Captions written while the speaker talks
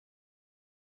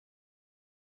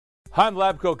Hi, I'm the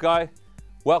Lab Coat Guy.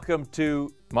 Welcome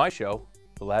to my show,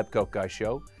 the Lab Coat Guy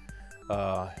Show.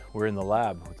 We're in the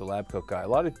lab with the Lab Coat Guy. A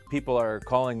lot of people are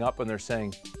calling up and they're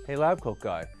saying, "Hey, Lab Coat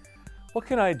Guy, what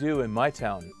can I do in my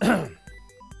town?"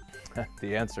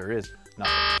 The answer is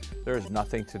nothing. There is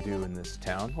nothing to do in this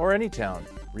town, or any town,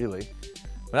 really.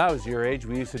 When I was your age,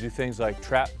 we used to do things like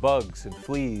trap bugs and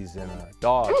fleas and a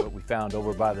dog that we found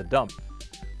over by the dump.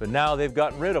 But now they've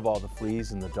gotten rid of all the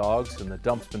fleas and the dogs, and the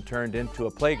dump's been turned into a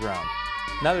playground.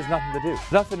 Now there's nothing to do.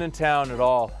 Nothing in town at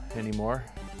all anymore.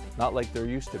 Not like there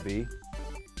used to be.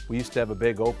 We used to have a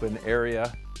big open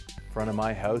area in front of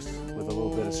my house with a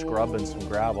little bit of scrub and some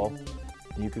gravel.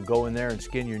 And you could go in there and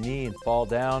skin your knee and fall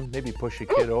down, maybe push a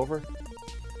kid over.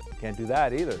 Can't do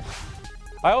that either.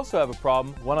 I also have a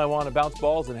problem when I want to bounce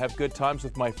balls and have good times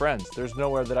with my friends. There's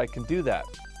nowhere that I can do that.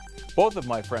 Both of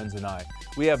my friends and I,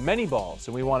 we have many balls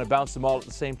and we want to bounce them all at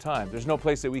the same time. There's no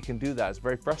place that we can do that. It's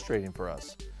very frustrating for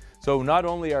us. So not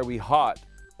only are we hot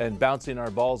and bouncing our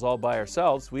balls all by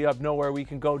ourselves, we have nowhere we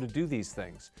can go to do these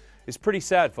things. It's pretty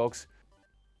sad, folks.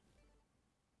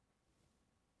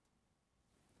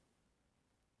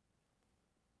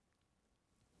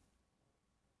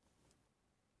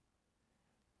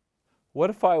 What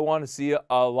if I want to see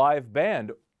a live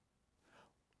band?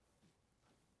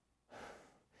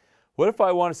 What if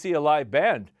I want to see a live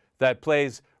band that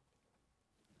plays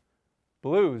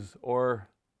blues or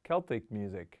Celtic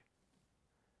music?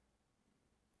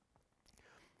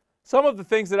 Some of the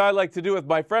things that I like to do with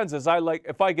my friends is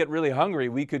if I get really hungry,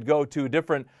 we could go to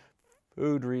different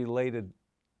food-related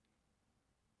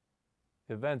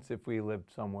events if we lived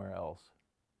somewhere else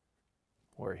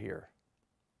or here.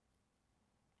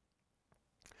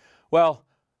 Well,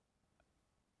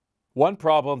 one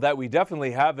problem that we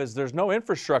definitely have is there's no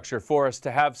infrastructure for us to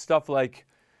have stuff like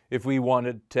if we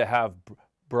wanted to have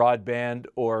broadband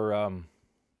or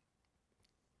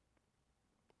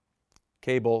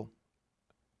cable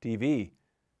TV,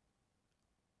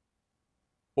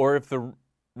 or if the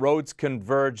roads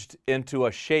converged into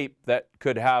a shape that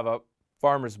could have a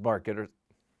farmer's market or